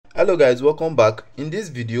Hello guys, welcome back. In this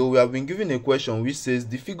video we have been given a question which says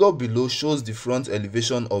the figure below shows the front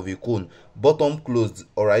elevation of a cone, bottom closed,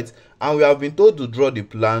 alright, and we have been told to draw the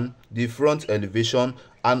plan, the front elevation,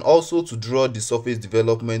 and also to draw the surface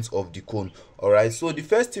development of the cone. Alright, so the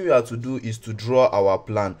first thing we have to do is to draw our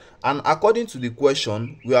plan, and according to the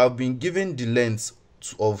question we have been given the length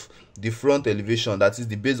of the front elevation, that is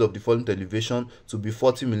the base of the front elevation, to be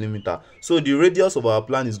 40 millimeter. So the radius of our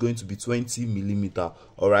plan is going to be 20 millimeter.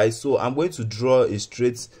 All right, so I'm going to draw a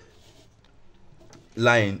straight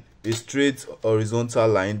line, a straight horizontal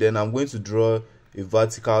line, then I'm going to draw a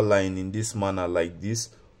vertical line in this manner like this.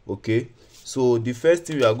 Okay, so the first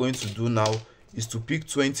thing we are going to do now is to pick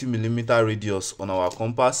 20 millimeter radius on our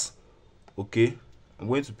compass. Okay, I'm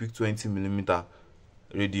going to pick 20 millimeter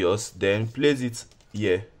radius, then place it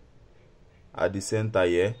here at the center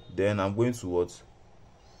here. Then I'm going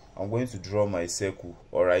to draw my circle,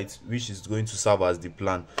 all right, which is going to serve as the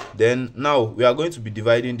plan. Then now we are going to be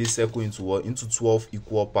dividing this circle into what? Into 12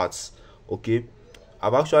 equal parts. Okay,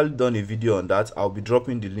 I've actually done a video on that. I'll be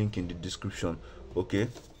dropping the link in the description. Okay,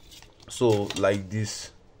 so like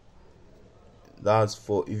this, that's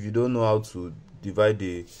for if you don't know how to divide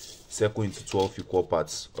the circle into 12 equal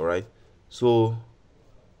parts. All right, so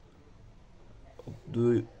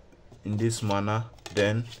do it in this manner,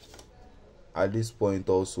 then at this point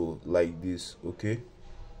also like this. Okay,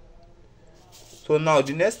 so now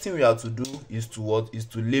the next thing we have to do is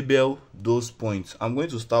to label those points. I'm going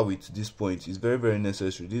to start with this point. It's very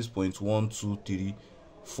necessary. This point 1 2 3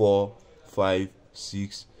 4 5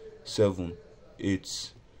 6 7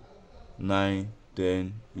 8 9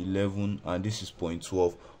 10 11, and this is point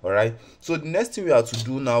 12. All right, so the next thing we have to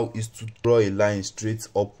do now is to draw a line straight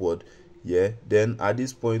upward. Yeah, then at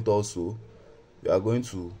this point also we are going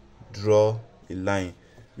to draw a line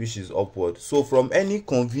which is upward. So from any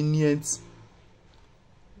convenient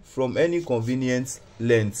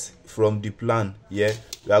length from the plan, yeah,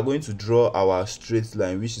 we are going to draw our straight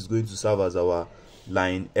line, which is going to serve as our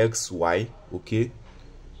line XY. Okay,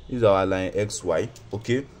 this is our line XY.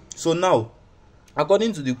 Okay, so now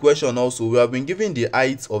according to the question also, we have been given the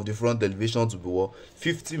height of the front elevation to be what?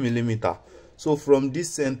 50 millimeter. So from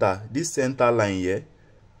this center line here,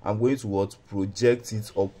 I'm going to project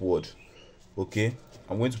it upward. Okay,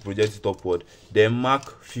 I'm going to project it upward, then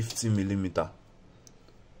mark 50 millimeter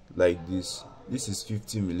like this. This is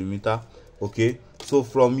 50 millimeter. Okay, so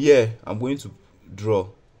from here I'm going to draw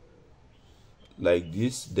like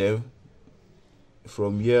this. Then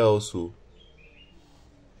from here also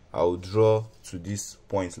I'll draw to this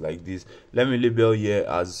point like this. Let me label here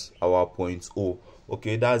as our point O.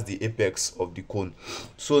 Okay, that's the apex of the cone.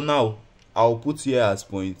 So now I'll put here as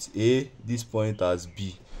point A, this point as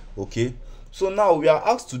B. Okay, so now we are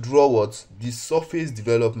asked to draw what? The surface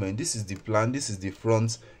development. This is the plan, this is the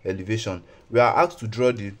front elevation. We are asked to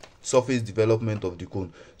draw the surface development of the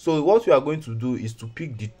cone. So what we are going to do is to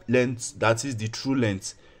pick the length, that is the true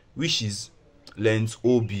length, which is length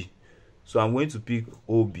OB. So I'm going to pick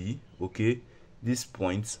OB, okay, this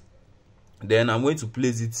point. Then I'm going to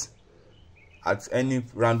place it at any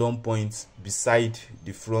random point beside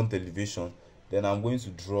the front elevation. Then I'm going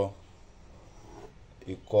to draw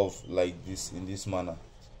a curve like this in this manner.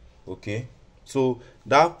 Okay, so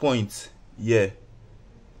that point here,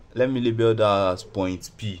 let me label that as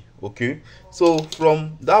point P. Okay, so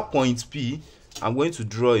from that point P, I'm going to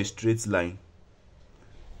draw a straight line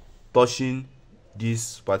touching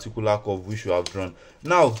this particular curve which we have drawn.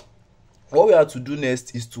 Now what we have to do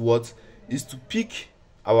next is to pick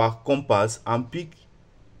our compass and pick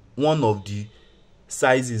one of the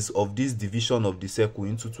sizes of this division of the circle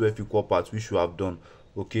into 12 equal parts, which we have done.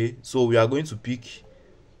 Okay, so we are going to pick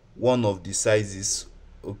one of the sizes.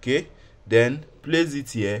 Okay, then place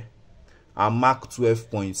it here and mark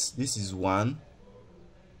 12 points. This is 1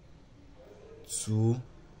 2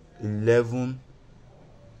 11,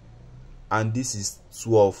 and this is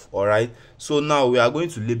 12. All right, so now we are going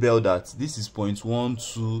to label that this is point 1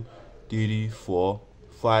 2 3 4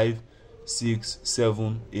 5 6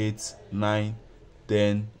 7 8 9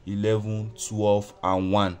 10 11 12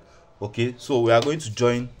 and 1. Okay, so we are going to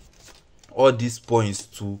join all these points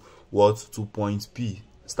to to point P.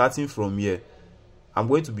 Starting from here, I'm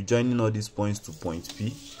going to be joining all these points to point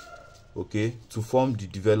P, okay, to form the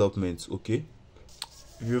development. Okay,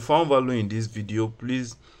 if you found value in this video,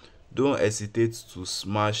 please don't hesitate to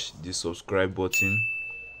smash the subscribe button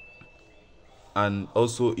and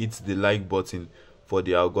also hit the like button for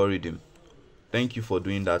the algorithm. Thank you for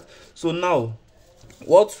doing that. So now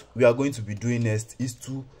what we are going to be doing next is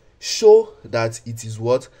to show that it is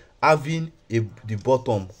having the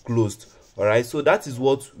bottom closed. All right, so that is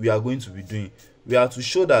what we are going to be doing. we are to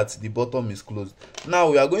show that the bottom is closed. Now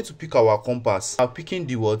we are going to pick our compass. We are picking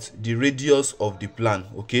the what? The radius of the plan.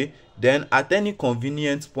 Okay, then at any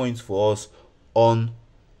convenient point for us on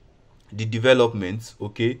the development,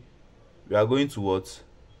 okay, we are going to what?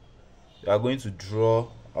 We are going to draw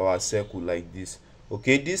our circle like this.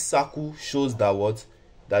 Okay, this circle shows that what?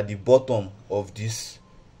 That the bottom of this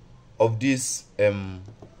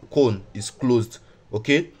cone is closed.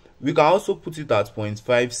 Okay, we can also put it at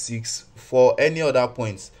 0.56 for any other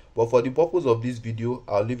points, but for the purpose of this video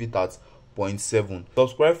I'll leave it at 0.7.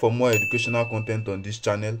 Subscribe for more educational content on this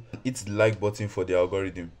channel. Hit the like button for the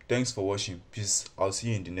algorithm. Thanks for watching. Peace. I'll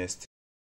see you in the next.